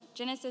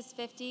Genesis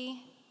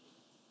 50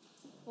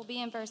 will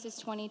be in verses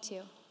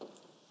 22.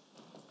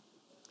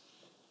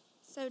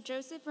 So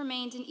Joseph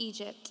remained in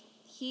Egypt,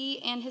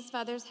 he and his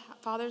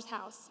father's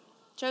house.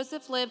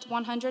 Joseph lived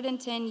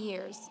 110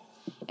 years,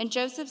 and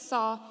Joseph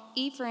saw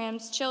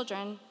Ephraim's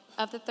children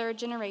of the third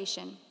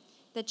generation.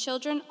 The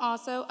children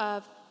also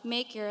of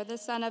Machir, the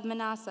son of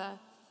Manasseh,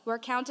 were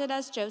counted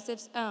as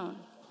Joseph's own.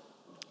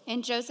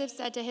 And Joseph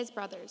said to his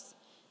brothers,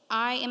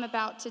 I am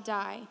about to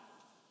die,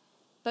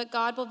 but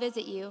God will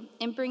visit you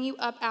and bring you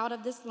up out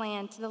of this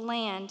land to the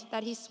land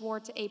that he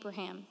swore to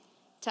Abraham,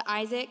 to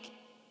Isaac,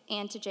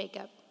 and to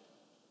Jacob.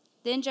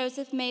 Then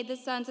Joseph made the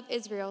sons of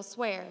Israel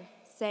swear,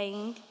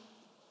 saying,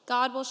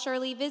 God will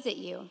surely visit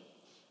you,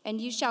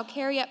 and you shall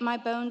carry up my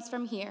bones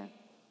from here.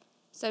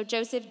 So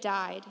Joseph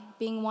died,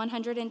 being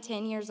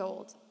 110 years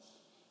old.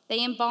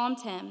 They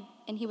embalmed him,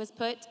 and he was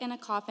put in a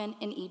coffin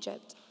in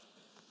Egypt.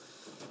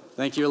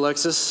 Thank you,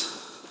 Alexis.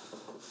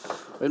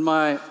 In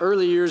my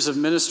early years of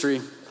ministry,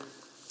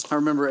 I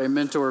remember a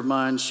mentor of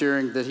mine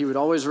sharing that he would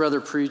always rather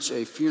preach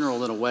a funeral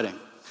than a wedding.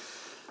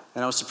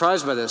 And I was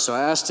surprised by this, so I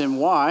asked him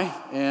why,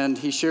 and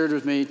he shared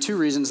with me two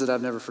reasons that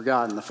I've never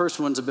forgotten. The first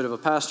one's a bit of a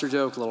pastor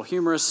joke, a little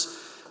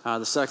humorous.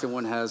 The second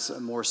one has a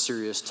more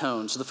serious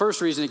tone. So the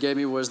first reason he gave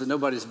me was that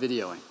nobody's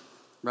videoing,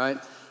 right?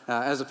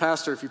 As a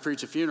pastor, if you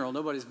preach a funeral,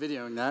 nobody's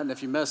videoing that, and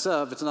if you mess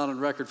up, it's not on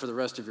record for the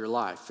rest of your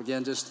life.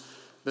 Again, just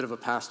a bit of a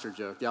pastor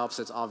joke. The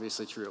opposite's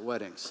obviously true at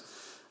weddings.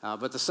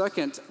 But the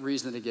second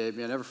reason that he gave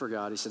me, I never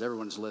forgot, he said,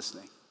 everyone's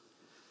listening.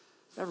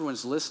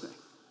 Everyone's listening.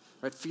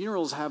 Right?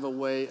 Funerals have a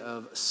way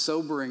of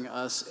sobering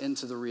us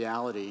into the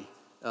reality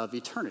of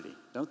eternity,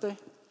 don't they?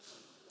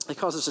 They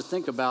cause us to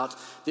think about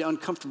the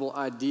uncomfortable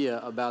idea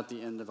about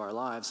the end of our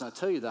lives. And I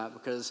tell you that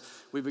because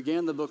we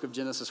began the book of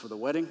Genesis with a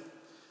wedding,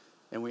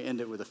 and we end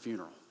it with a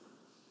funeral.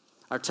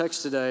 Our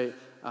text today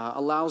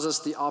allows us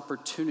the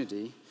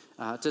opportunity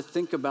to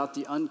think about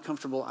the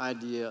uncomfortable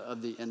idea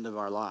of the end of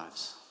our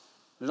lives.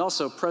 It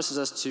also presses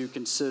us to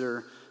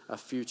consider a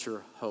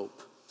future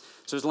hope.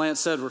 So as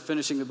Lance said, we're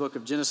finishing the book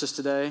of Genesis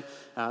today.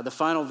 The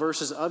final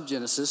verses of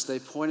Genesis, they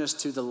point us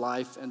to the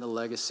life and the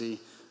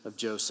legacy of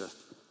Joseph.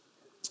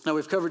 Now,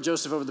 we've covered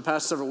Joseph over the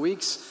past several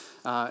weeks,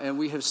 and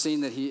we have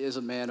seen that he is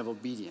a man of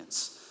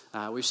obedience.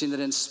 We've seen that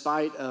in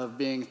spite of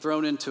being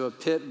thrown into a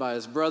pit by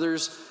his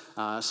brothers,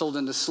 sold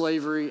into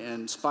slavery,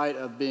 and in spite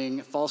of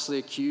being falsely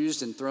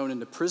accused and thrown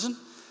into prison,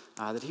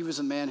 that he was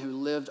a man who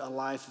lived a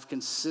life of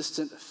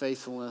consistent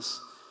faithfulness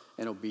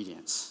and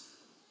obedience.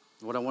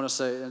 What I want to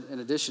say in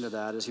addition to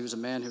that is he was a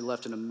man who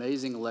left an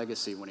amazing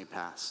legacy when he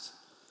passed.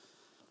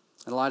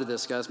 In light of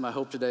this, guys, my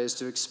hope today is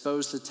to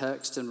expose the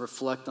text and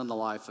reflect on the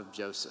life of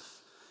Joseph.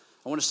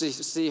 I want to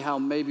see how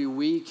maybe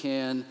we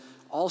can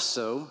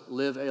also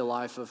live a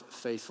life of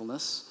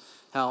faithfulness,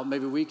 how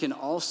maybe we can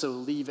also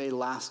leave a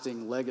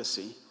lasting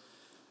legacy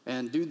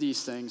and do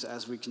these things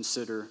as we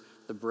consider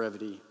the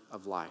brevity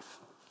of life.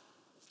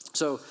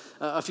 So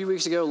a few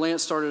weeks ago,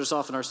 Lance started us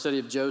off in our study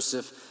of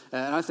Joseph,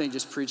 and I think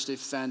just preached a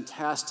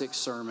fantastic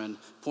sermon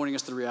pointing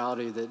us to the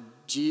reality that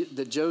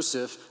Jesus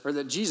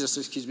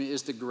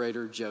is the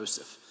greater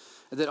Joseph.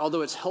 And that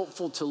although it's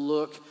helpful to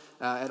look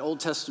at Old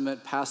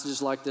Testament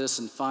passages like this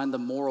and find the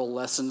moral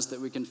lessons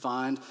that we can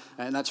find,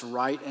 and that's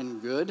right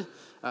and good,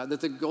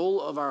 that the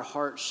goal of our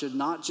heart should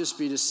not just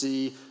be to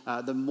see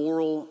the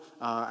moral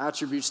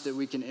attributes that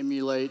we can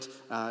emulate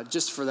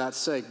just for that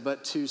sake,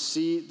 but to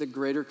see the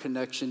greater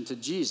connection to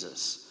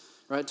Jesus,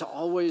 right? To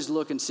always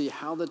look and see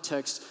how the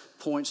text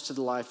points to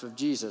the life of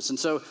Jesus. And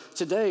so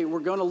today we're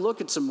going to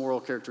look at some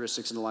moral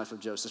characteristics in the life of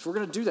Joseph. We're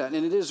going to do that,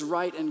 and it is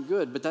right and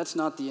good, but that's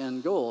not the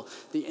end goal.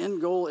 The end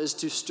goal is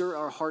to stir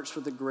our hearts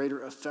with a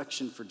greater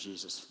affection for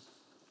Jesus.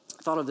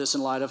 I thought of this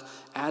in light of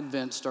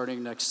Advent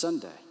starting next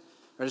Sunday.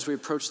 Right, as we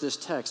approach this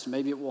text,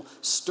 maybe it will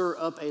stir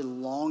up a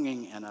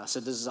longing in us,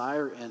 a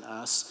desire in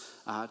us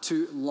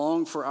to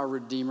long for our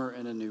Redeemer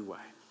in a new way.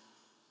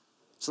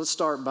 So let's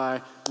start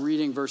by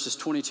reading verses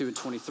 22 and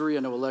 23.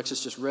 I know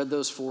Alexis just read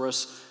those for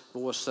us, but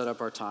we'll set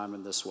up our time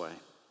in this way.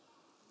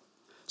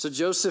 So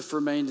Joseph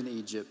remained in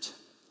Egypt,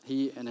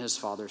 he and his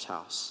father's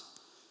house.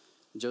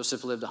 And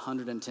Joseph lived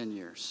 110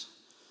 years.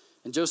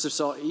 And Joseph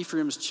saw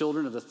Ephraim's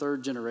children of the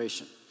third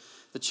generation.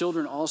 The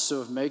children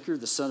also of Machir,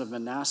 the son of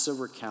Manasseh,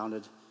 were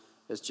counted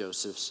as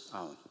Joseph's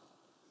own.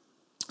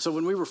 So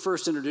when we were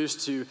first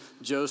introduced to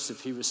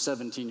Joseph, he was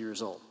 17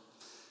 years old.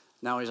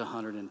 Now he's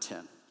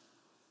 110.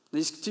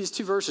 These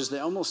two verses, they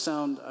almost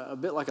sound a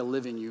bit like a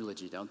living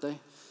eulogy, don't they?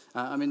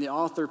 The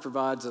author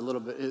provides a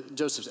little bit,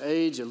 Joseph's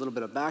age, a little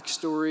bit of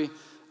backstory,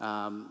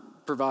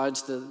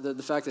 provides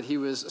the fact that he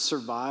was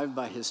survived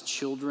by his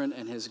children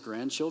and his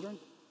grandchildren.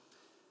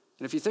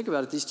 And if you think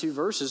about it, these two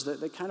verses,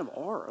 they kind of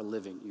are a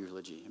living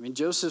eulogy.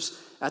 Joseph's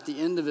at the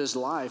end of his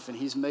life, and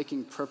he's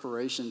making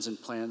preparations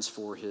and plans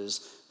for his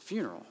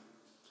funeral.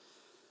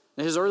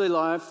 Now, his early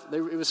life,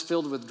 it was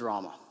filled with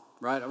drama.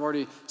 Right? I've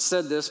already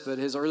said this, but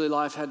his early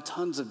life had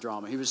tons of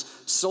drama. He was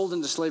sold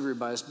into slavery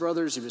by his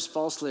brothers. He was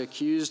falsely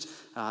accused,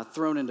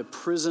 thrown into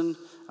prison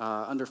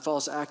under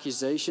false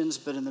accusations.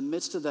 But in the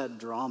midst of that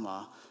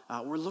drama,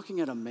 we're looking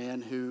at a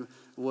man who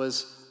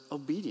was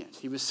obedient.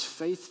 He was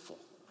faithful.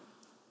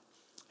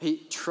 He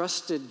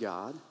trusted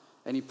God,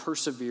 and he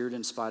persevered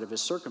in spite of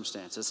his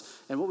circumstances.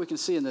 And what we can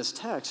see in this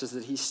text is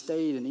that he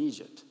stayed in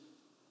Egypt.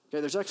 Okay,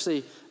 there's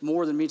actually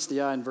more than meets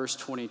the eye in verse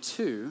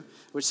 22,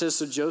 which says,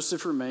 so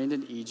Joseph remained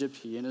in Egypt,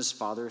 he and his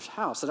father's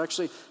house. That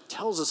actually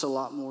tells us a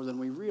lot more than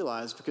we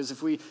realize, because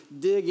if we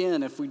dig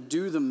in, if we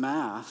do the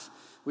math,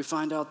 we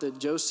find out that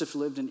Joseph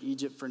lived in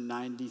Egypt for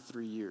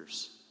 93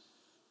 years.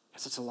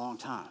 Yes, that's a long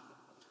time.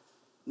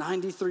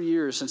 93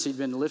 years since he'd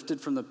been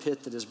lifted from the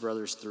pit that his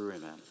brothers threw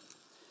him in.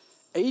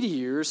 80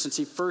 years since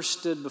he first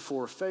stood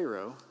before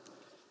Pharaoh,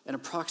 and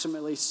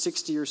approximately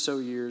 60 or so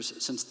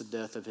years since the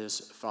death of his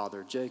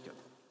father Jacob.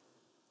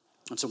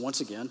 And so once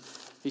again,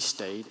 he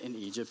stayed in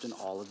Egypt in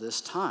all of this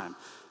time.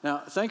 Now,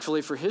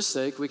 thankfully, for his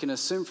sake, we can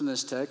assume from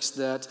this text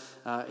that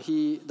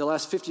the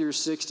last 50 or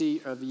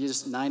 60 of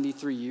his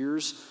 93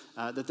 years,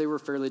 that they were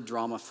fairly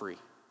drama-free.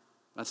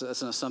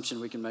 That's an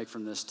assumption we can make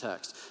from this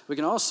text. We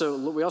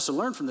also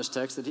learn from this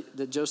text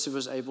that Joseph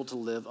was able to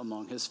live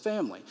among his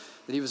family,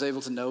 that he was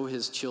able to know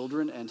his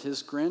children and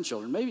his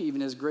grandchildren, maybe even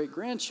his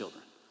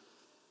great-grandchildren.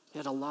 He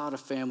had a lot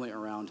of family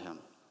around him.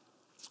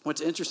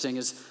 What's interesting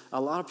is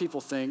a lot of people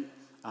think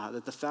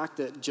that the fact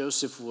that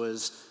Joseph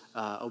was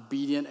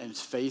obedient and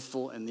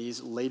faithful in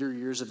these later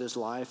years of his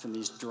life and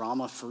these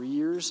drama-free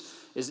years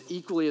is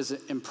equally as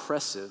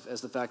impressive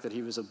as the fact that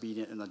he was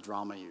obedient in the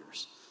drama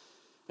years.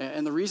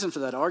 And the reason for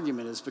that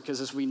argument is because,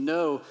 as we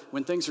know,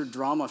 when things are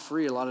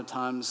drama-free, a lot of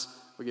times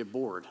we get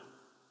bored.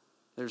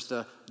 There's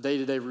the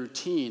day-to-day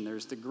routine,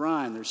 there's the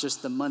grind, there's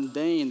just the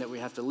mundane that we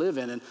have to live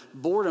in. And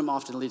boredom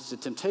often leads to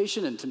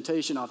temptation, and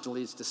temptation often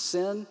leads to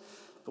sin.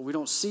 But we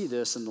don't see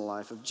this in the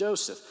life of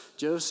Joseph.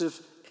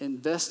 Joseph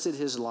invested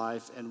his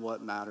life in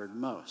what mattered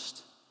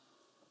most.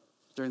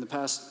 During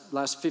the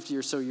last 50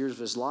 or so years of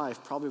his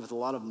life, probably with a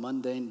lot of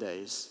mundane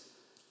days,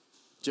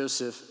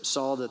 Joseph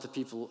saw that the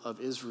people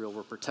of Israel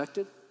were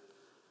protected,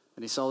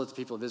 and he saw that the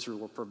people of Israel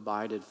were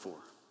provided for.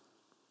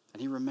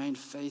 And he remained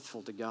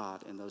faithful to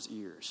God in those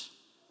years.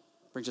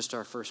 Brings us to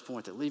our first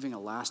point, that leaving a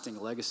lasting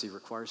legacy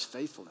requires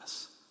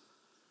faithfulness.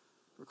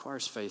 It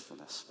requires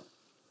faithfulness.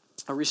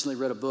 I recently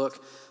read a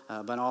book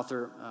by an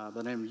author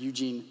by the name of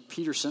Eugene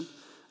Peterson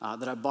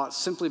that I bought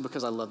simply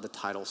because I love the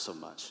title so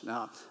much.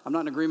 Now, I'm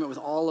not in agreement with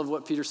all of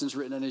what Peterson's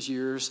written in his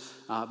years,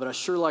 but I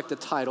sure like the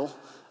title,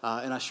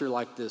 and I sure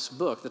like this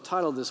book. The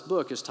title of this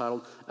book is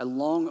titled, A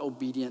Long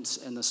Obedience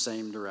in the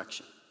Same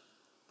Direction.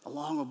 A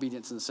Long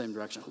Obedience in the Same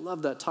Direction. I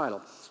love that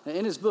title. And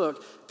in his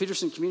book,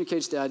 Peterson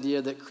communicates the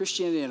idea that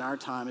Christianity in our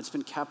time, it's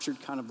been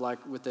captured kind of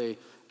with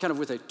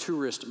a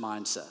tourist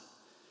mindset.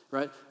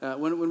 Right?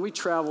 When we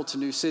travel to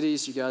new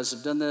cities, you guys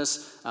have done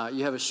this,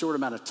 you have a short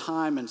amount of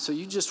time, and so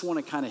you just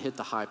want to kind of hit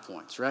the high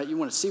points, right? You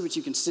want to see what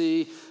you can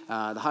see,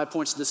 the high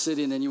points of the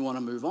city, and then you want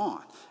to move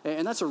on.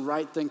 And that's a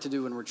right thing to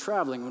do when we're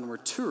traveling, when we're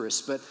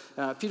tourists.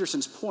 But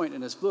Peterson's point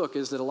in his book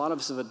is that a lot of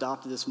us have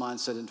adopted this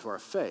mindset into our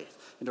faith,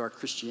 into our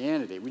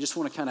Christianity. We just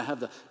want to kind of have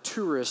the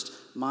tourist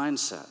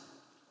mindset.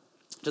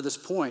 To this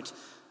point,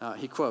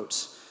 he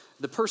quotes,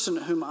 "The person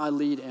whom I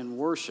lead in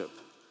worship,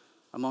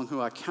 among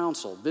whom I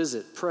counsel,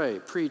 visit, pray,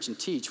 preach, and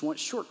teach, want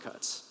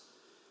shortcuts.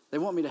 They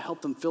want me to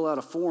help them fill out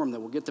a form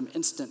that will get them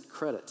instant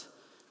credit.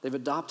 They've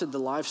adopted the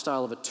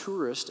lifestyle of a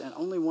tourist and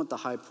only want the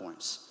high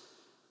points.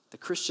 The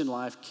Christian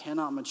life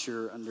cannot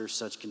mature under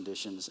such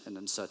conditions and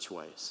in such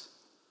ways."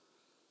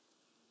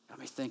 Got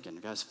me thinking,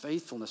 guys,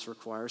 faithfulness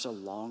requires a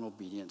long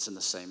obedience in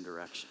the same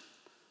direction.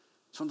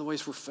 It's one of the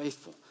ways we're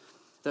faithful.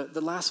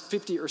 The last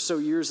 50 or so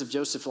years of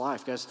Joseph's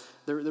life, guys,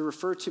 they're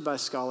referred to by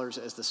scholars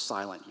as the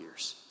silent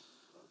years.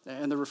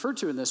 And they're referred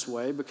to in this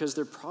way because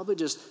they're probably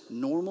just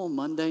normal,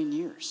 mundane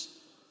years,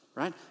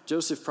 right?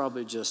 Joseph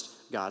probably just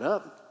got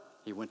up,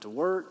 he went to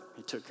work,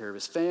 he took care of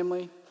his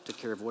family, took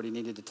care of what he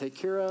needed to take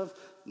care of,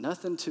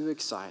 nothing too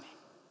exciting.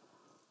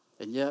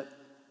 And yet,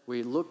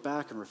 we look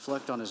back and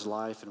reflect on his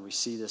life and we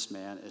see this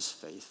man is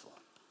faithful.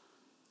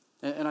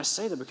 And I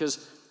say that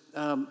because,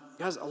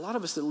 guys, a lot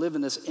of us that live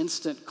in this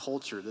instant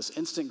culture, this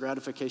instant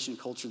gratification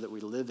culture that we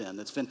live in,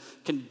 that's been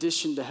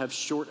conditioned to have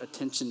short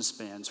attention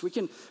spans, we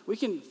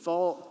can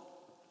fall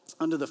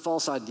under the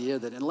false idea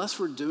that unless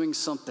we're doing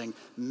something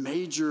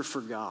major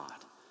for God,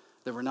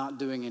 that we're not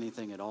doing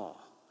anything at all.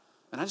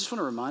 And I just want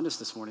to remind us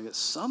this morning that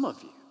some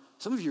of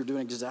you are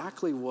doing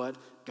exactly what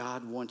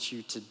God wants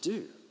you to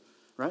do,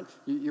 right?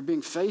 You're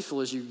being faithful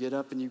as you get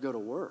up and you go to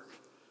work.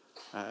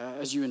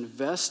 As you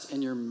invest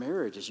in your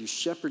marriage, as you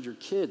shepherd your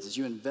kids, as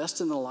you invest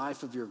in the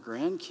life of your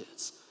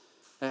grandkids,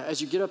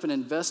 as you get up and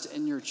invest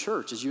in your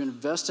church, as you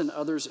invest in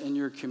others in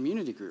your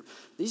community group.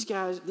 These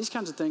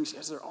kinds of things,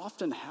 guys, they're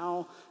often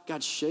how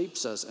God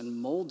shapes us and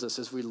molds us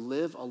as we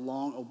live a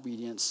long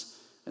obedience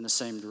in the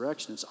same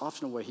direction. It's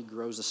often a way he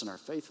grows us in our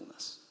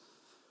faithfulness.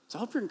 So I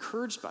hope you're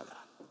encouraged by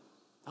that.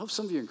 I hope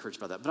some of you are encouraged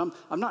by that. But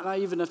I'm not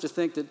naive enough to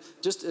think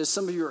that just as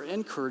some of you are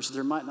encouraged,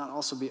 there might not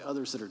also be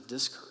others that are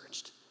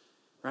discouraged.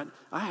 Right?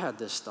 I had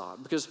this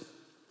thought because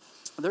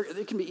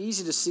it can be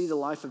easy to see the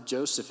life of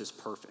Joseph as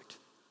perfect,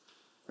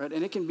 right?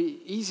 And it can be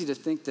easy to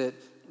think that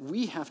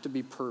we have to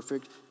be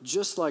perfect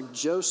just like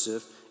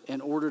Joseph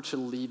in order to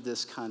leave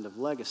this kind of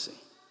legacy?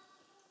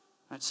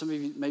 Right? Some of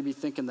you may be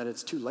thinking that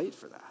it's too late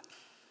for that.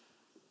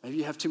 Maybe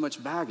you have too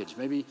much baggage.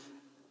 Maybe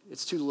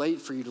it's too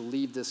late for you to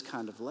leave this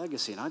kind of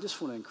legacy. And I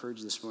just want to encourage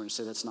you this morning to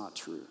say that's not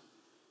true.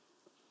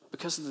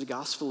 Because of the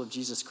gospel of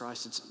Jesus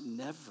Christ, it's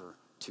never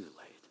too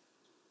late.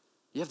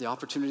 You have the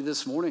opportunity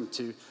this morning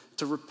to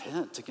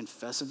repent, to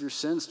confess of your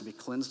sins, to be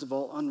cleansed of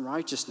all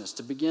unrighteousness,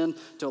 to begin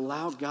to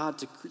allow God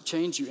to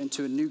change you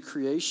into a new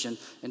creation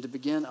and to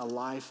begin a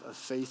life of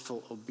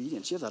faithful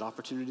obedience. You have that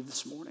opportunity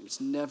this morning. It's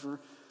never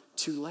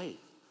too late.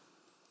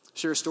 I'll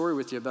share a story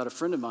with you about a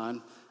friend of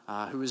mine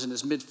who was in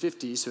his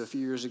mid-50s, who a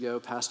few years ago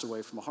passed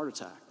away from a heart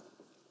attack.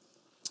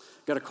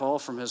 Got a call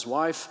from his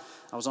wife.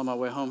 I was on my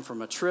way home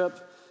from a trip.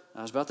 It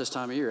was about this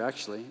time of year,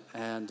 actually,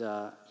 and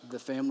the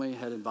family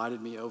had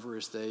invited me over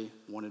as they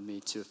wanted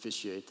me to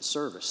officiate the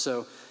service.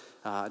 So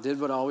I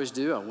did what I always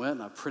do. I went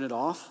and I printed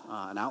off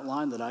an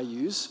outline that I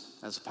use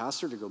as a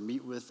pastor to go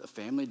meet with a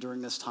family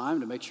during this time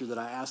to make sure that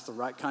I asked the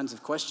right kinds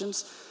of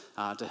questions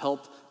to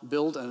help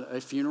build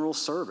a funeral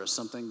service,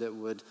 something that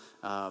would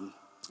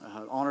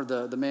honor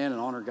the man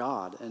and honor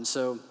God. And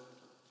so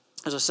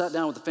as I sat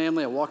down with the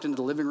family, I walked into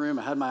the living room.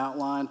 I had my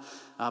outline,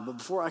 but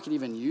before I could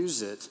even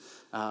use it,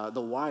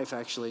 the wife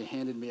actually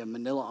handed me a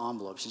manila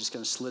envelope. She just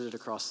kind of slid it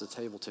across the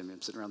table to me.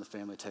 I'm sitting around the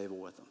family table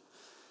with them.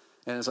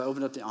 And as I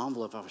opened up the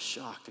envelope, I was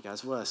shocked,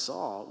 guys. What I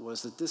saw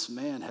was that this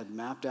man had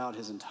mapped out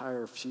his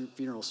entire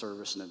funeral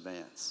service in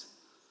advance.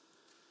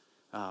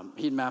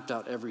 He'd mapped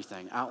out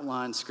everything: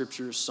 outline,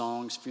 scriptures,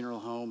 songs, funeral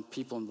home,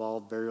 people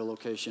involved, burial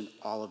location.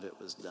 All of it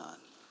was done.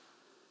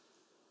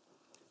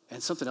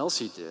 And something else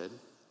he did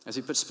is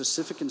he put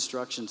specific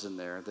instructions in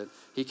there that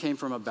he came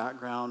from a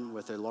background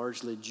with a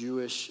largely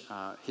Jewish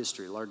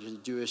history, largely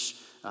Jewish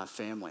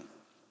family.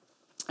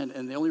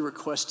 And the only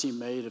request he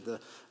made of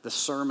the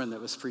sermon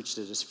that was preached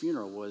at his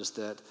funeral was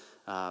that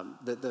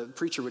the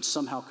preacher would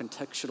somehow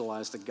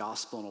contextualize the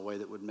gospel in a way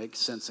that would make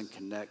sense and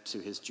connect to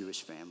his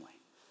Jewish family.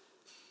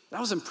 And I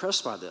was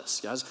impressed by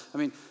this, guys. I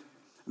mean,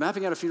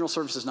 mapping out a funeral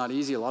service is not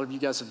easy. A lot of you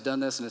guys have done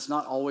this, and it's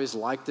not always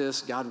like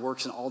this. God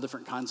works in all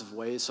different kinds of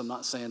ways, so I'm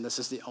not saying this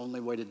is the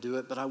only way to do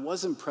it, but I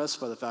was impressed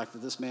by the fact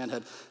that this man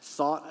had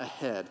thought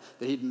ahead,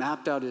 that he'd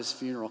mapped out his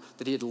funeral,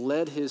 that he had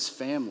led his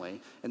family,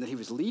 and that he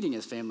was leading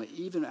his family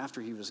even after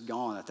he was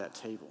gone at that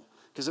table.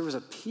 Because there was a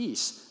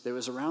peace that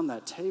was around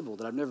that table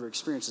that I've never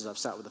experienced as I've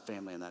sat with the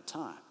family in that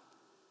time.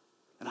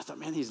 And I thought,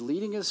 man, he's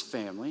leading his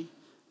family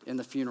in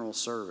the funeral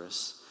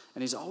service,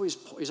 and he's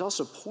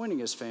also pointing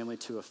his family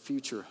to a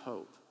future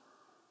hope.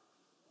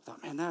 I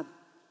thought, man,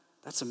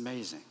 that's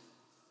amazing.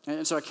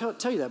 And so I can't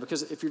tell you that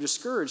because if you're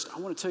discouraged,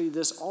 I want to tell you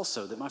this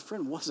also, that my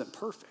friend wasn't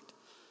perfect.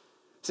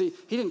 See,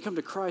 he didn't come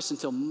to Christ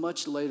until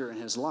much later in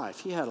his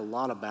life. He had a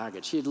lot of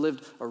baggage. He had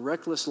lived a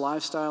reckless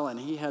lifestyle, and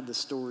he had the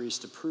stories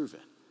to prove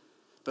it.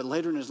 But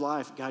later in his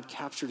life, God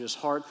captured his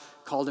heart,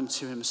 called him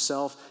to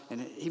himself, and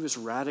he was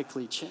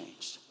radically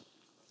changed.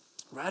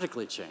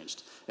 Radically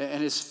changed.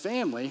 And his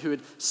family, who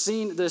had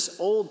seen this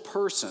old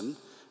person,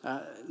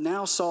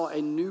 now saw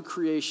a new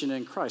creation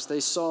in Christ. They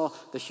saw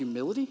the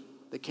humility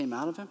that came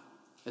out of him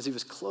as he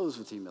was clothed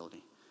with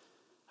humility.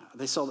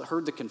 They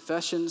heard the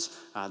confessions.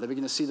 They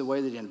began to see the way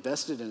that he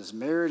invested in his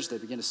marriage. They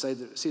began to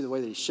see the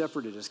way that he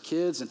shepherded his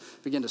kids and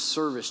began to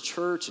serve his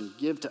church and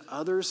give to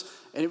others.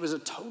 And it was a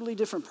totally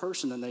different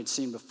person than they'd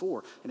seen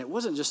before. And it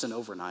wasn't just an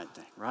overnight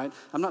thing, right?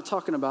 I'm not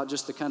talking about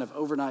just the kind of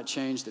overnight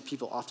change that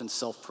people often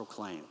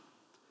self-proclaim.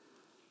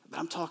 But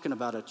I'm talking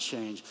about a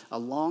change, a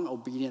long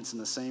obedience in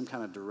the same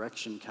kind of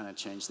direction kind of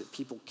change that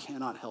people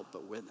cannot help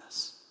but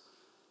witness.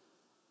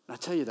 And I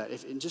tell you that,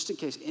 just in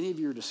case any of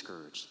you are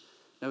discouraged,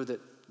 know that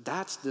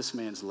that's this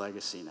man's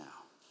legacy now.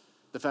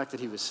 The fact that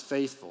he was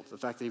faithful, the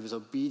fact that he was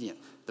obedient,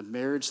 the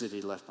marriage that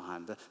he left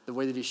behind, the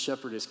way that he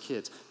shepherded his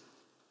kids,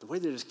 the way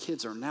that his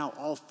kids are now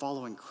all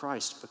following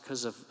Christ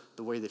because of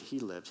the way that he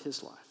lived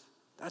his life.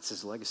 That's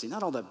his legacy,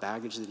 not all that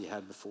baggage that he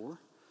had before.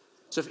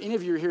 So if any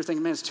of you are here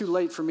thinking, man, it's too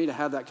late for me to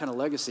have that kind of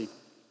legacy,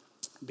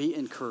 be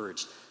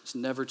encouraged. It's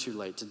never too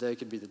late. Today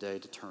could be the day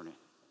to turn it.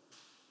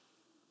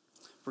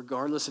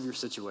 Regardless of your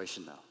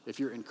situation, though, if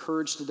you're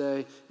encouraged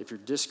today, if you're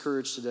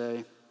discouraged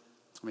today,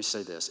 let me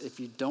say this. If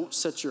you don't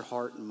set your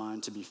heart and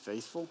mind to be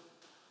faithful,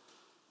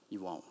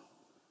 you won't.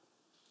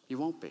 You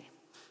won't be.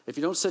 If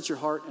you don't set your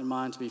heart and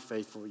mind to be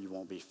faithful, you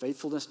won't be.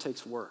 Faithfulness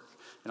takes work.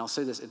 And I'll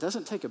say this, it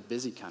doesn't take a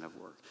busy kind of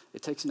work.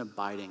 It takes an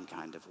abiding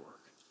kind of work.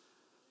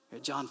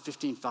 John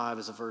 15:5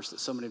 is a verse that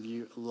so many of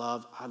you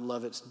love. I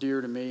love it. It's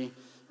dear to me.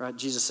 Right?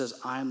 Jesus says,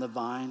 I am the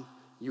vine,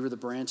 you are the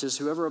branches.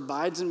 Whoever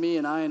abides in me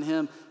and I in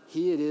him,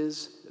 he it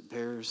is that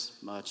bears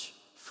much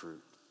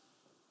fruit.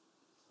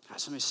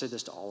 Guys, let me say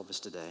this to all of us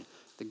today.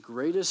 The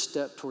greatest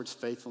step towards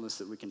faithfulness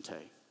that we can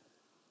take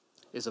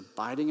is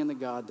abiding in the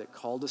God that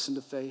called us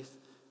into faith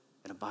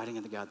and abiding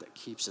in the God that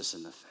keeps us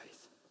in the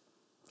faith.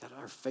 That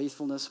our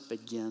faithfulness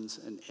begins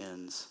and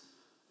ends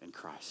in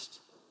Christ.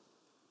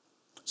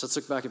 So let's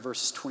look back at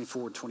verses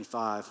 24 and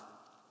 25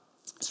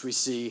 as we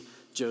see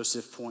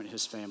Joseph point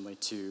his family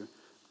to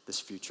this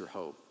future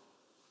hope.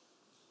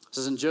 It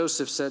says, and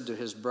Joseph said to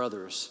his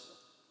brothers,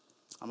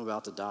 I'm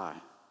about to die.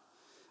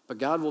 But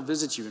God will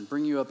visit you and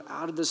bring you up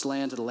out of this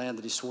land to the land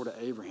that he swore to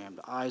Abraham,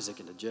 to Isaac,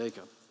 and to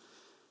Jacob.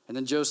 And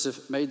then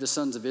Joseph made the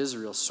sons of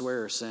Israel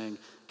swear, saying,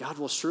 God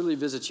will surely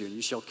visit you, and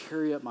you shall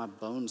carry up my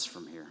bones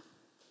from here.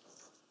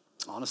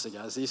 Honestly,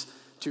 guys, these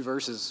two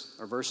verses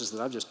are verses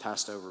that I've just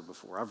passed over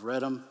before. I've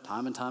read them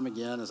time and time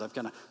again as I've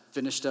kind of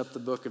finished up the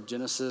book of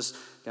Genesis,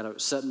 got to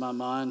set in my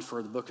mind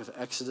for the book of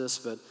Exodus.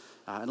 But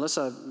unless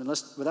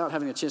without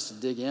having a chance to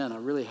dig in, I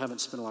really haven't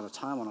spent a lot of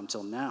time on them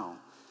until now.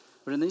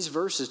 But in these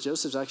verses,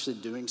 Joseph's actually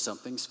doing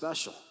something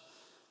special.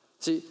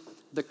 See,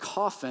 the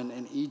coffin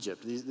in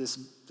Egypt,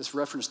 this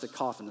reference to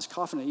coffin, this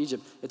coffin in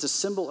Egypt, it's a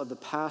symbol of the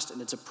past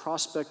and it's a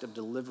prospect of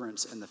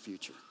deliverance in the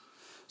future.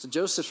 So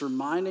Joseph's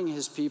reminding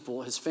his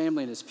people, his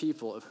family and his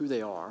people of who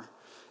they are,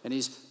 and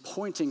he's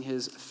pointing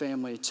his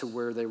family to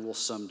where they will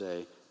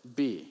someday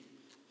be.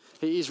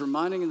 He's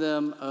reminding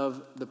them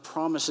of the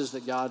promises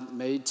that God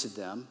made to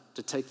them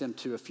to take them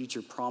to a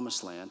future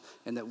promised land,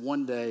 and that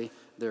one day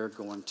they're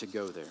going to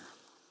go there.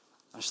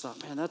 I just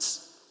thought, man,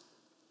 that's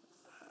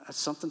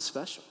something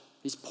special.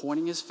 He's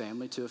pointing his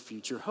family to a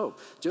future hope.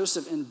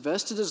 Joseph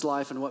invested his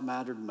life in what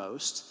mattered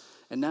most,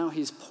 and now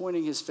he's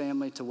pointing his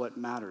family to what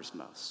matters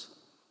most,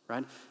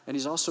 right? And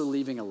he's also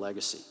leaving a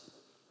legacy.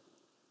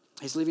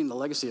 He's leaving the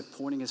legacy of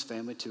pointing his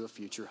family to a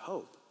future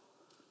hope.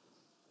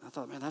 I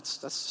thought, man, that's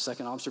the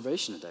second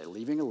observation today.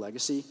 Leaving a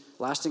legacy,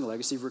 lasting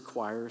legacy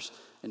requires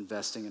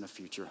investing in a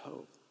future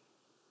hope.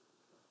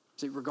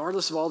 See,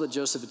 regardless of all that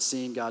Joseph had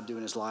seen God do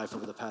in his life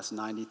over the past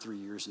 93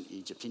 years in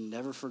Egypt, he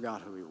never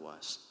forgot who he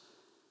was.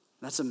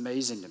 That's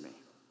amazing to me.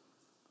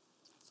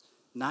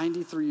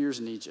 93 years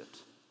in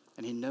Egypt,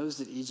 and he knows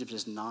that Egypt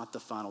is not the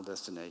final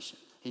destination.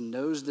 He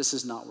knows this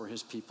is not where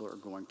his people are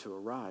going to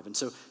arrive. And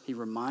so he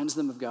reminds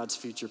them of God's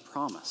future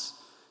promise.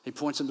 He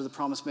points them to the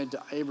promise made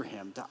to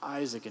Abraham, to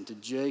Isaac, and to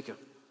Jacob.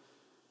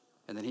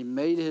 And then he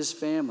made his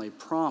family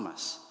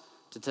promise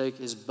to take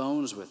his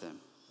bones with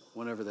him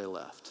whenever they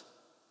left.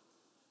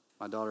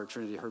 My daughter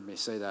Trinity heard me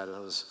say that as I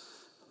was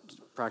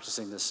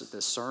practicing this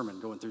sermon,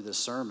 going through this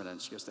sermon, and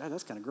she goes, Dad,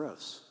 that's kind of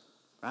gross,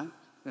 right?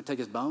 Gonna take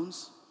his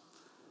bones?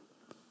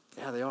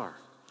 Yeah, they are.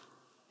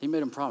 He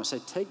made him promise, hey,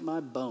 take my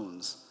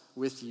bones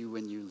with you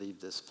when you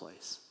leave this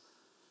place.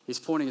 He's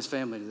pointing his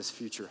family to this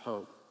future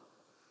hope.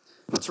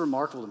 It's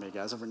remarkable to me,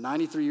 guys. Over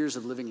 93 years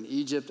of living in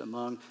Egypt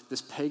among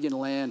this pagan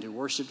land who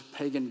worshiped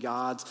pagan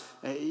gods.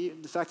 The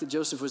fact that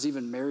Joseph was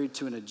even married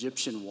to an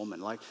Egyptian woman.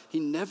 Like, he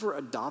never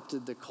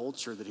adopted the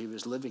culture that he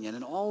was living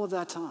in all of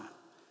that time.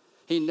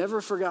 He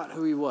never forgot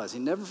who he was. He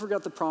never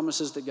forgot the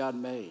promises that God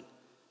made.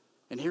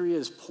 And here he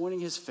is pointing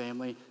his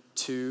family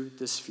to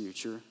this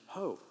future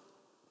hope.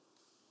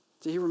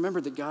 So he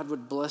remembered that God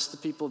would bless the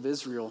people of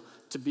Israel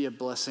to be a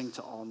blessing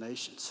to all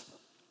nations.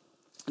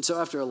 And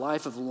so after a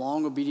life of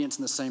long obedience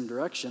in the same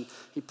direction,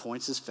 he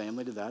points his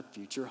family to that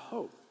future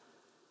hope.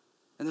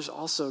 And there's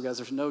also, guys,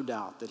 there's no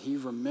doubt that he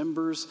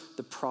remembers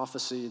the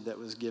prophecy that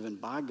was given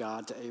by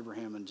God to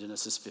Abraham in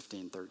Genesis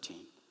 15:13.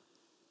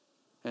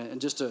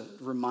 And just to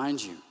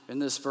remind you, in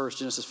this verse,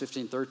 Genesis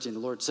 15:13, the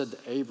Lord said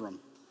to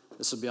Abram,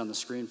 this will be on the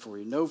screen for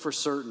you, know for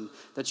certain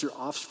that your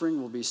offspring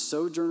will be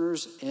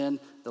sojourners in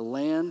the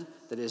land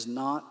that is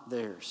not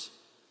theirs,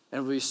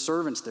 and will be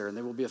servants there, and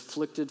they will be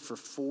afflicted for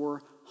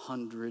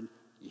 400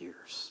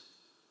 years.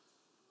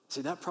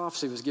 See, that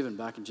prophecy was given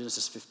back in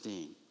Genesis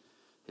 15.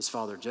 His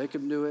father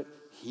Jacob knew it,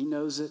 he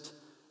knows it,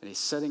 and he's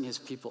setting his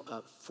people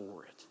up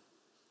for it.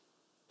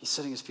 He's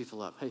setting his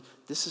people up. Hey,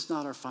 this is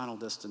not our final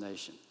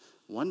destination.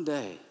 One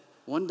day,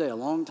 a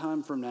long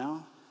time from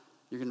now,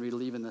 you're going to be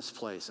leaving this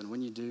place, and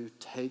when you do,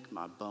 take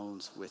my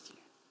bones with you.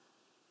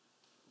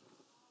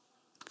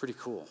 Pretty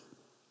cool.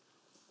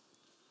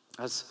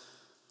 That's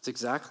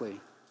exactly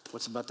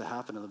what's about to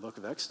happen in the book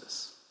of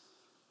Exodus.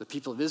 The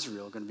people of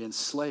Israel are going to be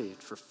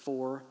enslaved for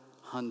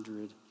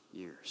 400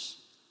 years.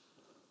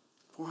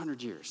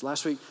 400 years.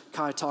 Last week,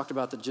 Kai talked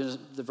about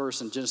the verse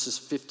in Genesis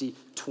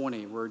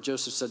 50:20, where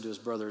Joseph said to his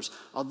brothers,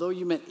 although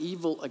you meant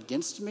evil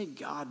against me,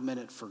 God meant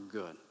it for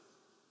good.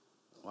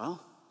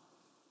 Well,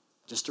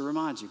 just to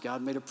remind you,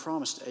 God made a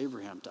promise to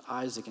Abraham, to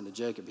Isaac, and to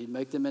Jacob. He'd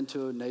make them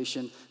into a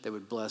nation that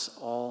would bless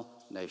all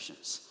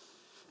nations.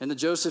 In the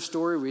Joseph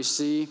story, we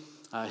see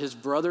his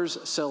brothers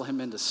sell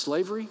him into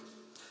slavery.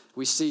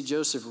 We see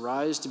Joseph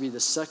rise to be the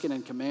second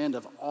in command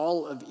of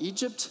all of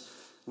Egypt.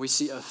 We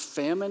see a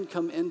famine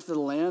come into the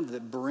land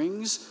that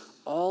brings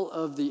all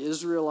of the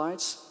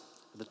Israelites,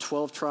 the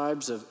 12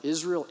 tribes of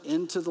Israel,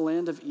 into the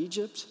land of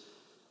Egypt.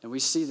 And we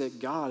see that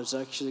God is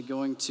actually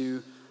going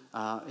to,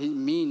 he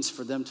means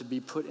for them to be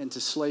put into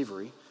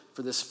slavery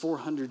for this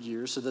 400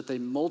 years so that they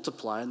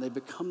multiply and they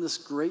become this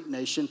great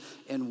nation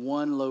in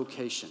one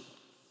location.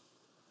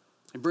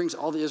 He brings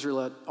all the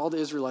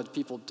Israelite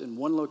people in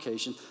one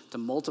location to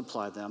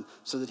multiply them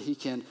so that he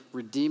can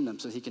redeem them,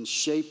 so that he can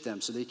shape them,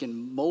 so that he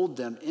can mold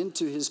them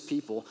into his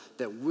people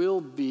that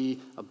will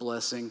be a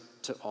blessing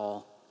to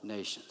all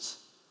nations.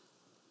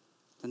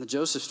 In the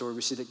Joseph story,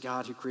 we see that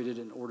God, who created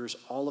and orders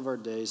all of our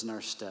days and our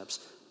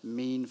steps,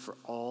 mean for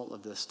all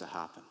of this to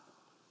happen.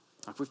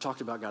 Like, we've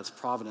talked about God's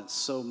providence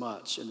so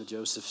much in the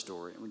Joseph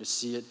story, and we just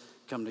see it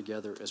come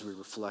together as we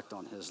reflect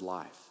on his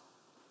life.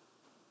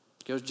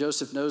 Because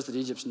Joseph knows that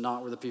Egypt's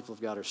not where the people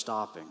of God are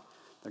stopping.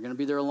 They're going to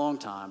be there a long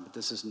time, but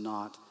this is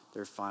not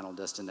their final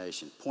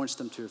destination. Points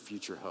them to a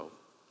future hope.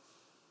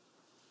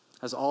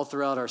 As all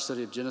throughout our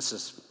study of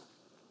Genesis,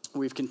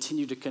 we've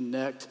continued to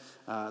connect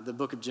the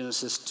book of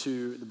Genesis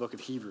to the book of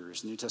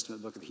Hebrews, the New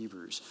Testament book of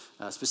Hebrews,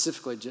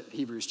 specifically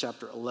Hebrews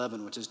chapter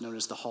 11, which is known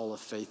as the Hall of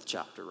Faith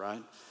chapter,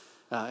 right?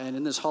 And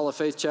in this Hall of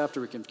Faith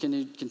chapter, we can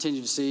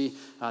continue to see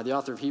the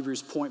author of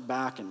Hebrews point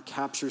back and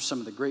capture some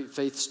of the great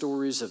faith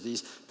stories of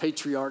these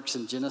patriarchs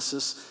in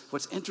Genesis.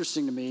 What's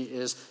interesting to me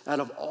is out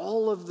of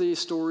all of the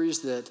stories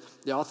that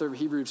the author of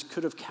Hebrews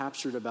could have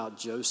captured about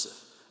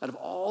Joseph, out of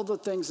all the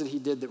things that he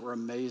did that were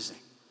amazing,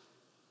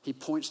 he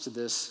points to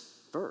this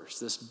verse,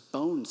 this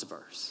bones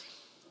verse.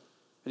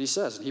 And he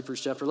says in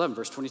Hebrews chapter 11,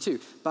 verse 22,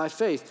 by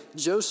faith,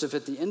 Joseph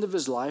at the end of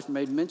his life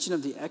made mention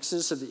of the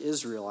exodus of the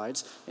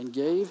Israelites and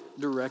gave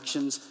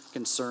directions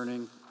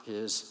concerning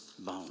his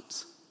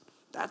bones.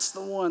 That's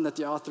the one that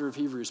the author of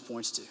Hebrews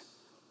points to.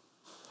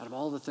 Out of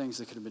all the things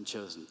that could have been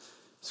chosen,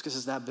 it's because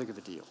it's that big of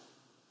a deal.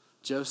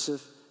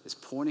 Joseph is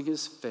pointing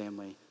his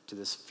family to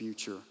this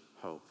future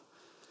hope.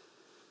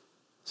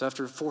 So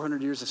after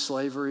 400 years of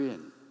slavery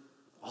and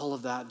all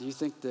of that, do you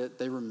think that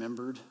they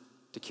remembered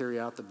to carry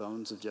out the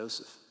bones of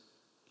Joseph?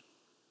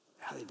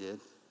 Yeah, they did.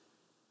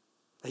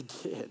 They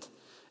did.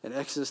 In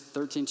Exodus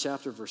 13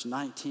 chapter, verse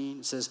 19,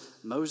 it says,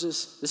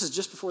 Moses, this is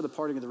just before the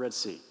parting of the Red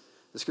Sea.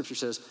 The scripture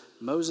says,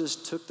 Moses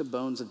took the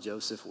bones of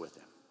Joseph with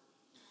him.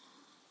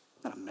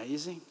 Isn't that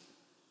amazing?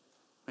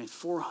 I mean,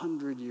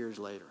 400 years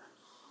later.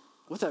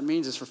 What that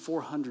means is for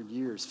 400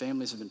 years,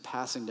 families have been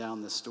passing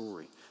down this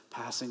story,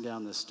 passing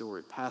down this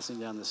story,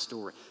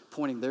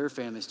 pointing their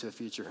families to a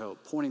future hope,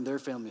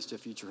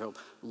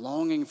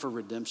 longing for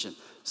redemption.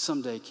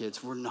 Someday,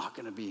 kids, we're not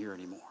going to be here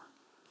anymore.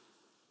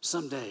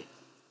 Someday.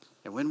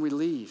 And when we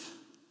leave,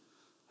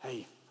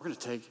 hey, we're going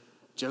to take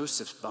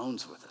Joseph's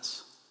bones with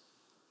us.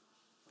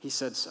 He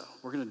said so.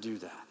 We're going to do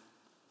that.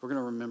 We're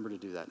going to remember to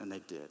do that. And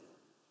they did.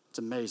 It's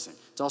amazing.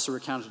 It's also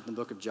recounted in the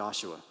book of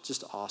Joshua.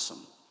 Just awesome.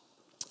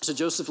 So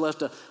Joseph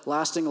left a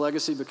lasting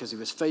legacy because he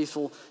was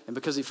faithful and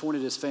because he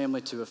pointed his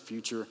family to a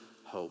future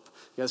hope.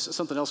 Yes,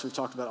 something else we've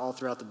talked about all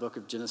throughout the book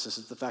of Genesis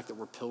is the fact that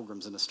we're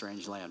pilgrims in a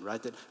strange land,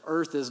 right? That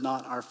earth is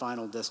not our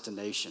final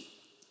destination.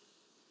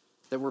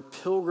 That we're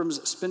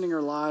pilgrims spending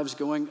our lives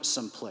going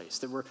someplace.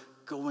 That we're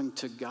going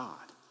to God.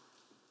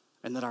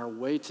 And that our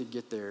way to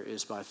get there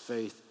is by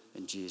faith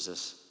in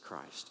Jesus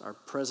Christ, our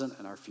present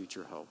and our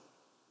future hope.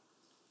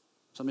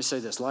 So let me say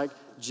this, like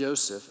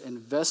Joseph,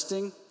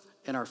 investing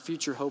in our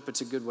future hope,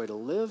 it's a good way to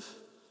live,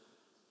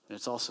 and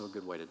it's also a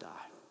good way to die.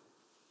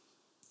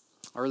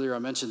 Earlier I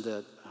mentioned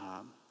that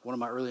one of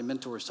my early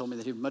mentors told me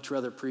that he would much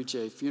rather preach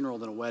a funeral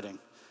than a wedding.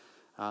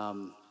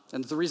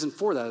 And the reason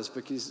for that is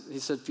because he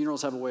said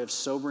funerals have a way of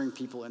sobering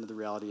people into the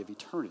reality of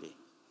eternity.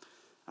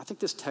 I think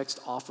this text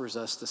offers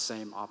us the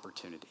same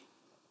opportunity.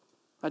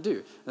 I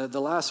do.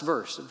 The last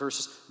verse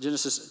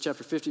Genesis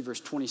chapter 50, verse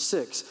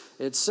 26,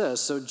 it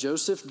says, so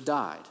Joseph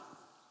died,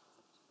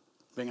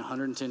 being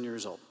 110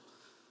 years old.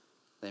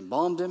 They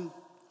embalmed him,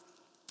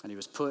 and he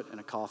was put in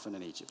a coffin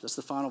in Egypt. That's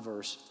the final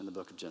verse in the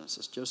book of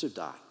Genesis. Joseph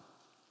died.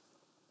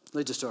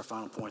 Leads us to our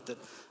final point, that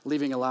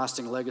leaving a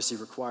lasting legacy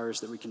requires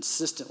that we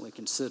consistently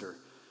consider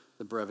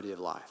the brevity of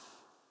life.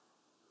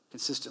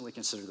 Consistently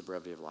consider the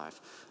brevity of life.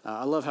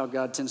 I love how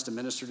God tends to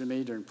minister to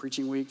me during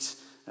preaching weeks.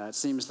 It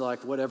seems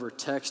like whatever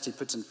text he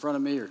puts in front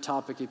of me or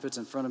topic he puts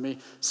in front of me,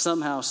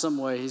 somehow, some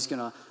way, he's going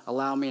to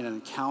allow me an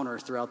encounter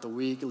throughout the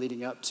week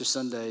leading up to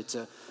Sunday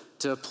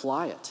to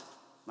apply it.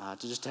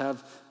 To just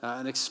have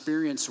an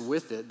experience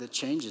with it that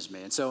changes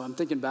me. And so I'm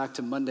thinking back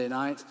to Monday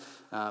night.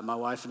 My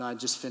wife and I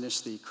just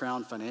finished the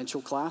Crown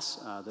Financial class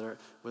that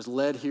was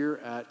led here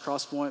at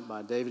Crosspoint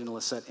by David and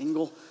Lisette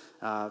Engel.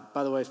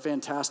 By the way,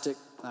 fantastic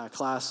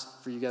class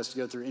for you guys to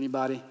go through.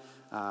 Anybody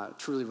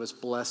truly was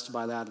blessed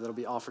by that. That'll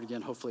be offered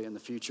again, hopefully in the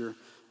future.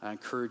 I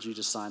encourage you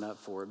to sign up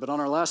for it. But on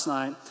our last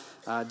night,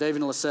 David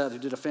and Lisette, who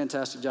did a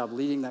fantastic job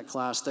leading that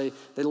class, they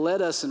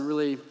led us and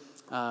really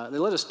they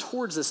led us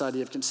towards this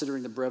idea of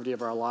considering the brevity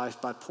of our life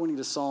by pointing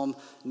to Psalm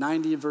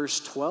 90, verse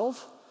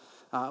 12,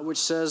 which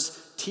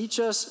says, teach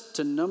us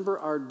to number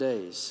our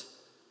days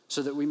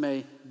so that we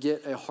may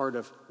get a heart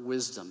of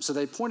wisdom. So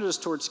they pointed us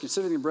towards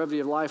considering the brevity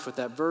of life with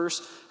that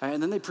verse,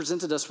 and then they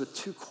presented us with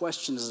two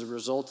questions as a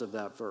result of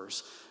that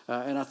verse.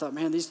 And I thought,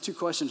 man, these two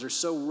questions are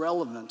so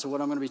relevant to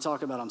what I'm going to be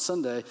talking about on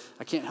Sunday,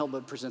 I can't help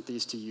but present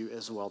these to you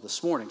as well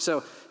this morning.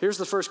 So here's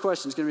the first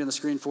question. It's going to be on the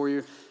screen for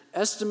you.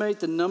 Estimate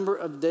the number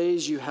of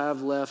days you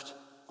have left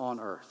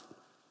on earth.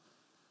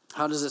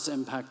 How does this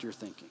impact your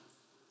thinking?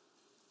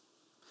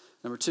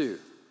 Number two,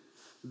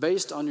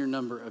 based on your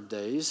number of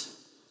days,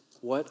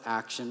 what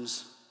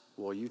actions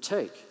will you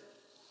take?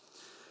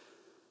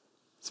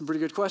 Some pretty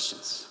good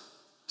questions.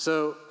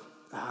 So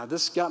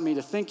this got me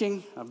to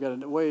thinking. Got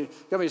me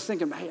to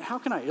thinking, hey, how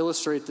can I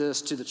illustrate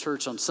this to the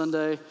church on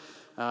Sunday?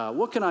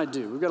 What can I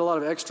do? We've got a lot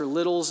of extra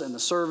littles in the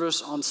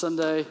service on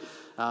Sunday.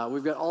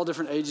 We've got all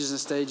different ages and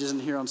stages in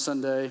here on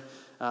Sunday.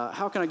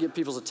 how can I get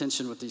people's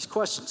attention with these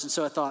questions? And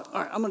so I thought,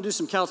 all right, I'm going to do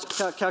some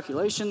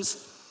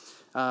calculations.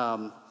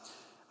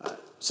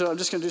 So I'm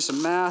just going to do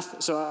some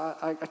math. So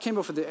I came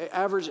up with the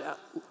average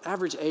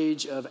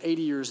age of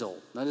 80 years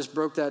old. And I just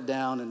broke that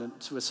down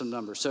with some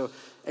numbers. So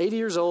 80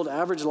 years old,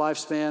 average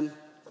lifespan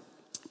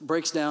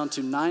breaks down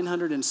to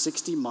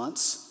 960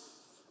 months,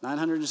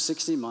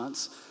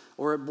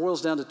 or it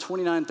boils down to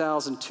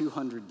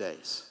 29,200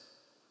 days.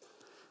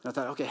 And I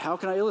thought, okay, how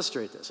can I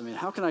illustrate this? I mean,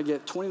 how can I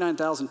get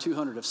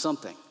 29,200 of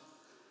something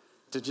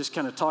to just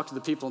kind of talk to the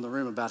people in the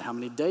room about how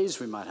many days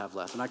we might have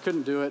left? And I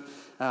couldn't do it,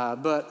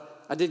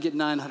 but I did get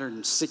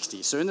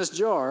 960. So in this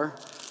jar,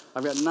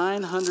 I've got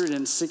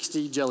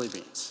 960 jelly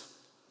beans.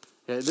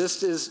 Okay,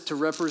 this is to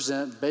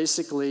represent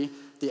basically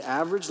the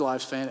average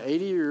lifespan,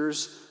 80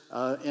 years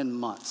in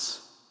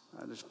months.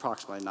 There's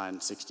approximately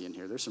 960 in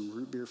here. There's some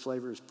root beer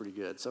flavor, it's pretty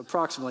good. So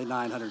approximately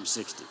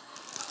 960.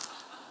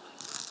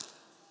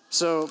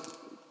 So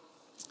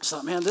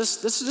man,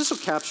 this will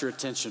capture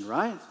attention,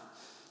 right?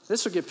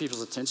 This will get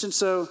people's attention.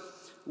 So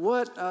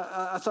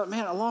I thought,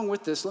 man, along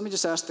with this, let me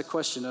just ask the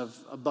question of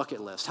a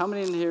bucket list. How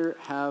many in here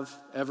have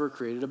ever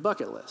created a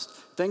bucket list?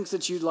 Things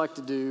that you'd like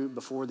to do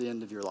before the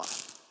end of your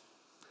life.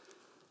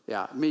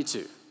 Yeah, me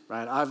too,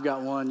 right? I've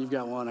got one, you've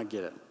got one, I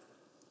get it.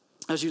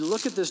 As you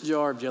look at this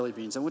jar of jelly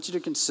beans, I want you to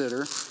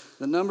consider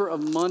the number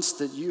of months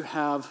that you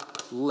have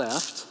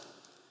left.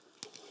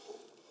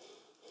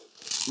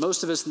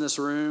 Most of us in this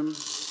room,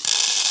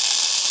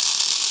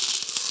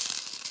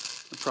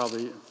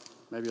 probably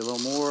maybe a little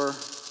more,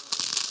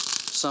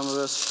 some of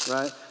us,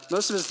 right?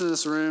 Most of us in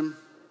this room,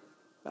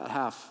 about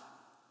half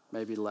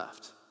maybe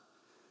left.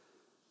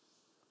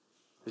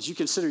 As you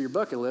consider your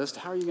bucket list,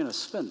 how are you going to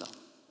spend them?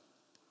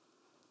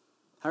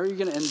 How are you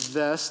going to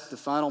invest the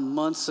final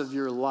months of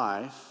your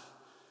life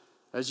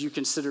as you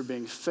consider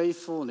being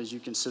faithful and as you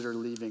consider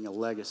leaving a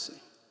legacy?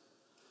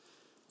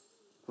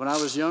 When I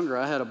was younger,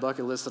 I had a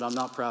bucket list that I'm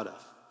not proud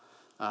of.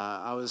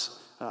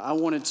 I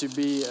wanted to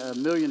be a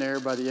millionaire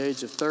by the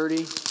age of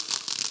 30.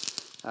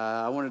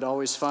 I wanted to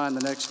always find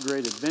the next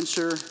great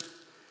adventure,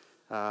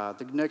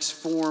 the next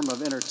form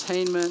of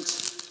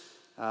entertainment,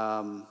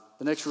 the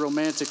next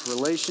romantic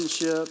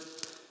relationship.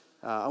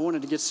 I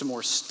wanted to get some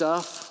more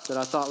stuff that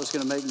I thought was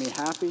going to make me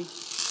happy.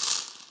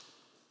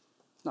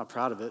 Not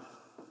proud of it.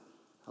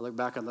 I look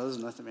back on those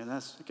and I think, man,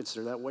 I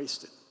consider that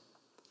wasted.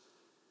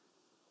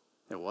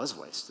 It was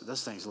wasted.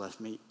 Those things left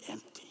me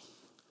empty.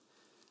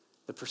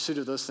 The pursuit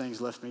of those things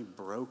left me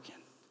broken.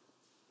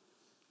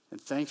 And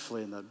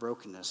thankfully, in that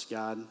brokenness,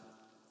 God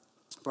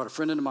brought a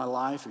friend into my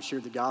life who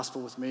shared the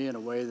gospel with me in a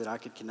way that I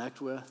could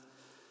connect with.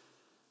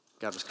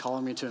 God was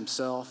calling me to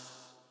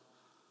himself,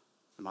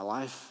 and my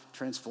life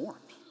transformed.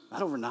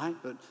 Not overnight,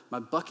 but my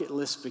bucket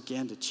list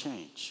began to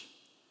change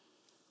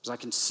as I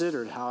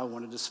considered how I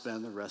wanted to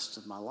spend the rest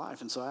of my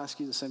life. And so I ask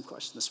you the same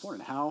question this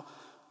morning. How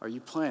are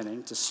you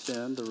planning to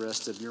spend the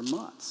rest of your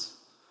months?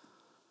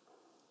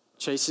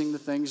 Chasing the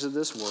things of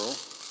this world,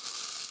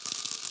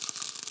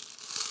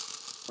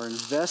 or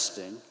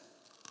investing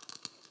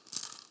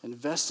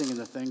in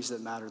the things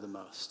that matter the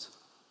most?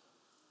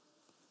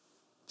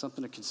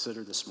 Something to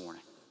consider this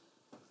morning.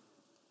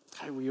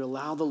 Okay, will you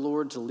allow the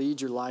Lord to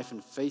lead your life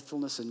in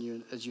faithfulness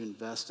as you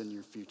invest in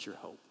your future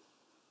hope?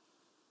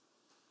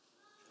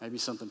 Maybe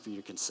something for you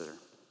to consider.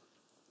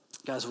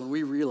 Guys, when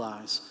we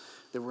realize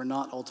that we're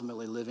not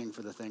ultimately living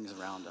for the things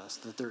around us,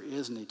 that there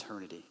is an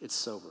eternity, it's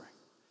sobering.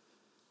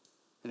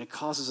 And it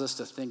causes us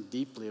to think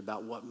deeply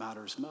about what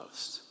matters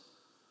most.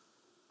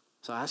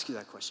 So I ask you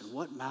that question.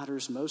 What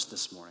matters most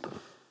this morning?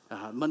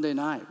 Monday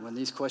night, when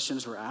these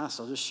questions were asked,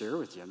 I'll just share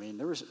with you. I mean,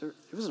 it was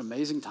an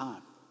amazing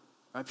time.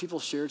 Right? People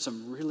shared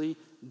some really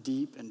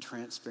deep and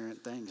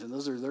transparent things. And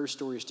those are their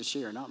stories to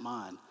share, not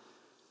mine.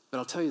 But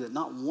I'll tell you that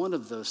not one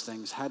of those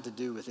things had to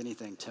do with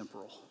anything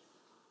temporal.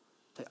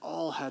 They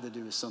all had to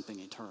do with something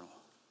eternal.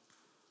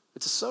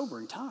 It's a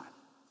sobering time.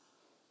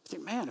 I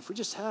think, man, if we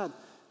just had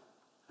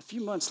a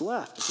few months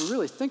left, if we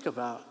really think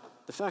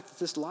about the fact that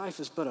this life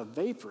is but a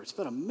vapor, it's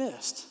but a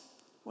mist,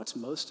 what's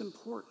most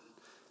important?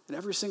 And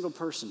every single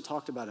person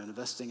talked about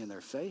investing in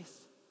their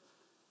faith,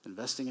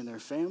 investing in their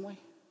family,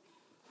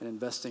 and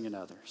investing in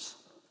others.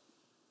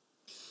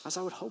 As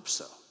I would hope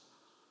so.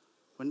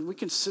 When we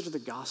consider the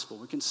gospel,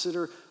 we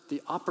consider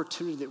the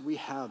opportunity that we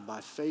have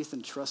by faith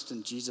and trust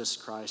in Jesus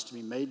Christ to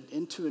be made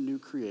into a new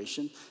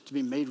creation, to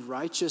be made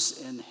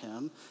righteous in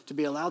him, to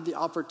be allowed the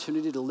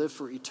opportunity to live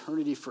for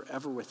eternity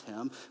forever with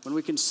him. When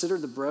we consider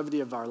the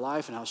brevity of our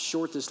life and how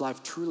short this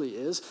life truly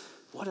is,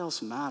 what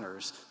else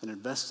matters than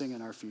investing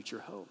in our future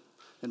hope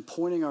and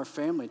pointing our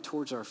family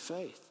towards our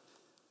faith,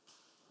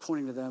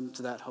 pointing to them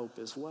to that hope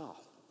as well?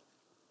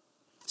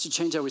 It should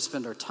change how we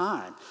spend our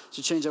time. It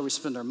should change how we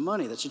spend our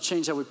money. That should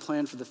change how we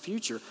plan for the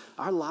future.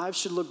 Our lives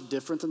should look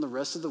different than the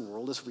rest of the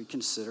world as we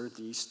consider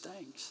these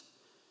things.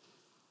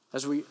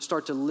 As we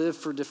start to live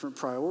for different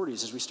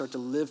priorities, as we start to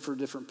live for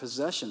different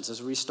possessions,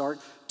 as we start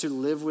to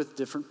live with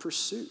different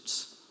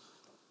pursuits.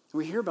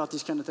 We hear about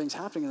these kind of things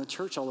happening in the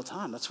church all the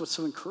time. That's what's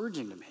so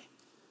encouraging to me.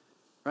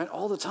 Right?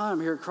 All the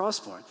time here at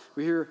Crosspoint,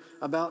 we hear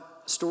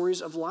about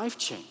stories of life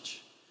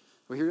change.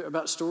 We hear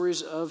about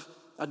stories of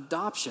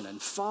adoption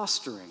and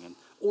fostering and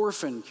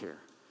orphan care.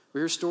 We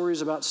hear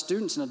stories about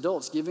students and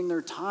adults giving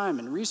their time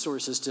and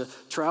resources to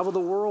travel the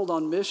world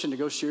on mission to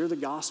go share the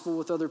gospel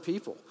with other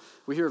people.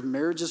 We hear of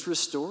marriages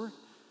restored.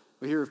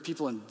 We hear of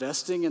people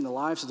investing in the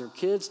lives of their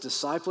kids,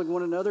 discipling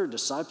one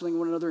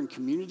another in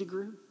community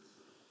group.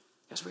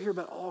 Yes, we hear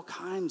about all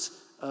kinds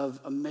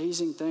of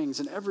amazing things.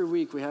 And every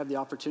week we have the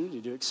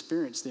opportunity to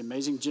experience the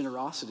amazing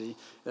generosity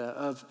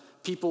of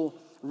people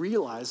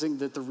realizing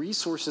that the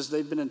resources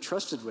they've been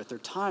entrusted with, their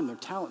time, their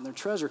talent, and their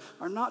treasure,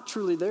 are not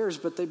truly theirs,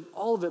 but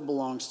all of it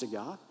belongs to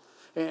God.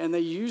 And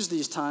they use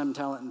these time,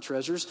 talent, and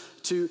treasures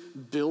to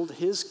build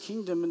his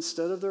kingdom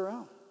instead of their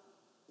own.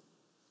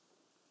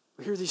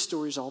 We hear these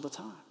stories all the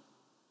time.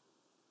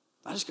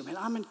 I just go, man,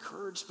 I'm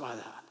encouraged by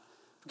that.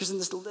 Because in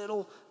this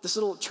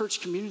little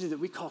church community that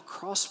we call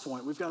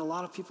Crosspoint, we've got a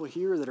lot of people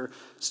here that are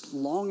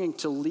longing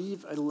to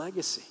leave a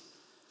legacy.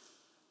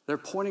 They're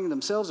pointing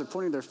themselves, they're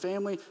pointing their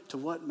family to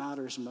what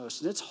matters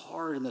most. And it's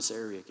hard in this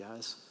area,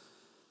 guys.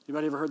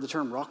 Anybody ever heard the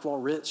term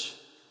Rockwall Rich?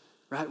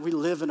 Right? We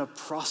live in a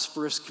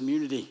prosperous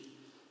community.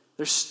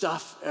 There's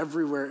stuff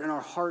everywhere, and our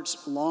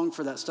hearts long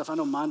for that stuff. I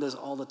know mine does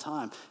all the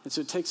time. And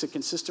so it takes a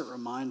consistent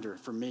reminder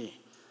for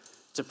me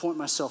to point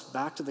myself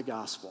back to the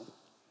gospel,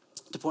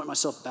 to point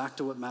myself back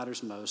to what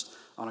matters most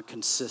on a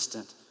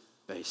consistent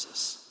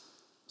basis.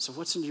 So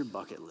what's in your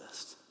bucket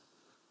list?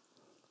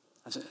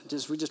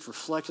 We just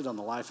reflected on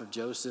the life of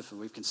Joseph, and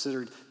we've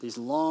considered these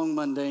long,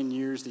 mundane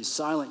years, these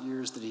silent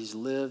years that he's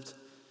lived,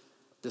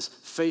 this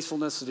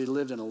faithfulness that he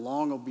lived in a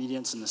long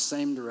obedience in the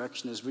same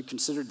direction as we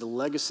considered the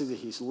legacy that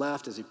he's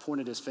left as he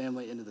pointed his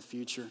family into the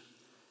future.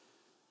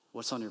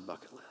 What's on your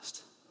bucket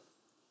list?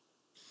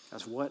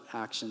 Guys, what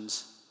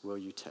actions will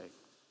you take?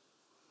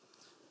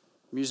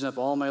 I'm using up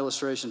all my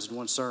illustrations in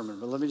one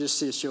sermon, but let me just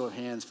see a show of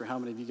hands for how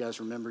many of you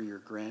guys remember your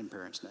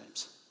grandparents'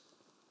 names.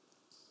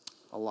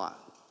 A lot.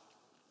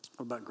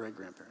 What about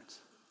great-grandparents?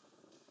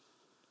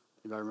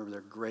 Anybody remember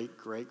their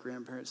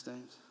great-great-grandparents'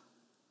 names?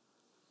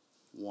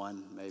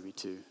 One, maybe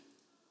two.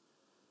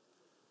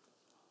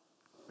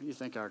 What do you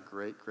think our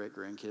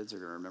great-great-grandkids are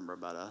going to remember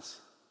about us?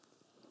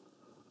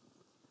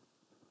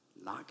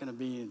 Not going to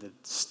be the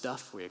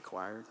stuff we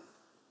acquired,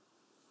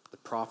 the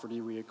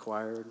property we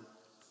acquired,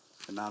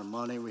 the amount of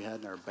money we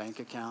had in our bank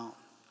account.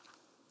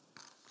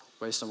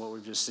 Based on what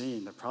we've just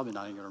seen, they're probably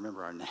not even going to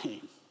remember our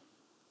name.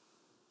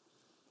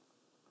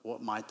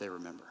 What might they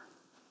remember?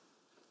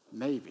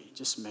 Maybe,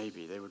 just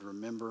maybe, they would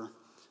remember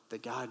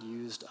that God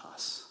used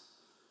us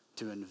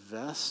to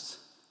invest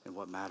in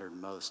what mattered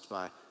most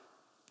by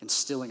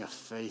instilling a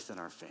faith in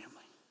our family,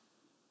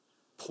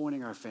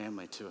 pointing our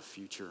family to a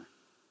future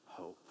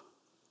hope.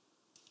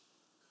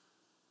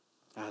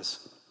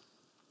 As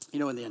you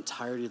know, in the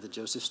entirety of the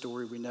Joseph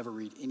story, we never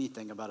read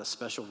anything about a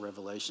special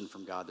revelation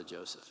from God to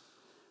Joseph.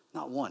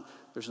 Not one.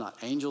 There's not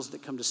angels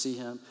that come to see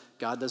him.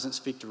 God doesn't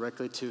speak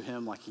directly to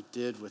him like he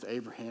did with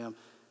Abraham.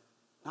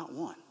 Not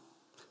one.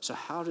 So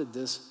how did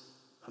this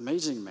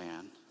amazing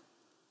man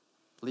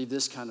leave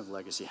this kind of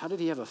legacy? How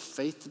did he have a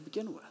faith to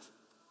begin with?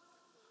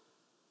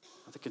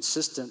 Well, the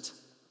consistent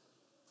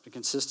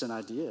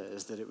idea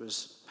is that it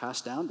was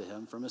passed down to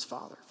him from his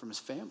father, from his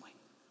family.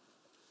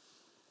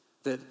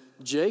 That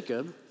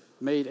Jacob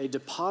made a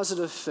deposit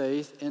of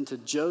faith into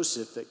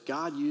Joseph that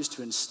God used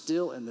to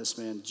instill in this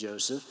man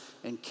Joseph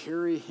and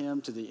carry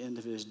him to the end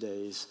of his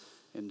days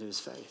into his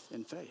faith,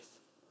 in faith.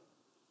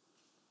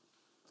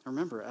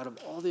 Remember, out of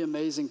all the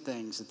amazing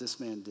things that this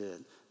man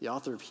did, the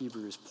author of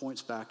Hebrews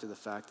points back to the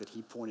fact that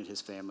he pointed his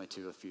family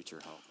to a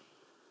future hope.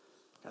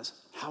 Guys,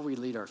 how we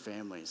lead our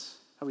families,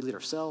 how we lead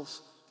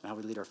ourselves, and how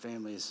we lead our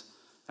families,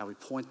 how we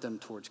point them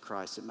towards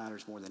Christ, it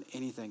matters more than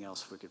anything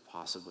else we could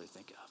possibly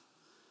think of.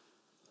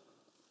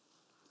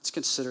 Let's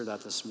consider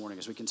that this morning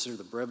as we consider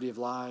the brevity of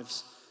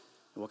lives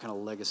and what kind of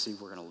legacy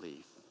we're going to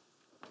leave.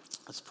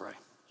 Let's pray.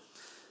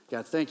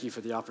 God, thank you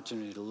for the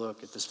opportunity to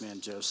look at this man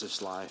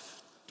Joseph's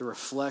life, to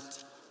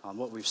reflect on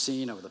what we've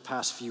seen over the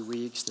past few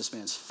weeks, this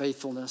man's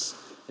faithfulness,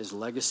 his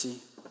legacy.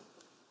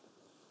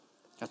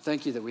 God,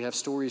 thank you that we have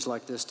stories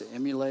like this to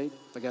emulate.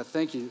 But God,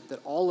 thank you that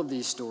all of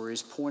these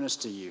stories point us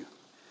to you,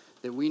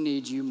 that we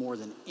need you more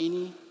than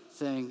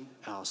anything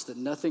else, that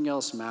nothing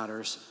else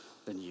matters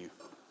than you.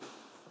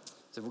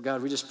 So,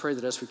 God, we just pray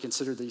that as we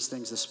consider these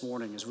things this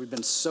morning, as we've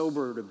been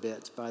sobered a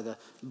bit by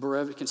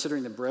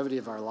considering the brevity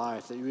of our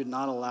life, that you would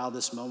not allow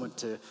this moment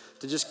to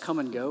just come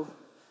and go,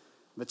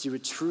 but you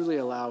would truly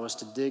allow us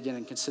to dig in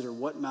and consider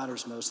what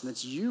matters most, and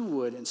that you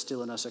would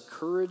instill in us a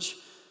courage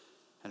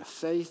and a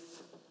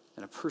faith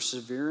and a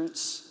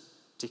perseverance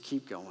to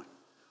keep going,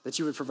 that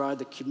you would provide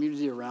the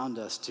community around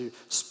us to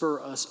spur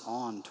us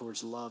on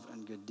towards love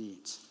and good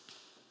deeds.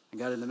 And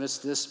God, in the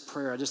midst of this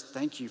prayer, I just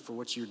thank you for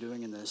what you're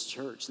doing in this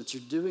church, that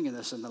you're doing in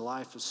this in the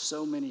life of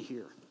so many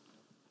here.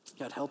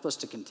 God, help us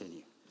to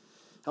continue.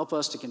 Help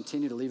us to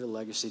continue to leave a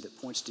legacy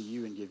that points to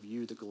you and give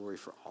you the glory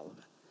for all of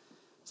it.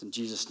 It's in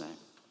Jesus' name.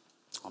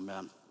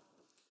 Amen.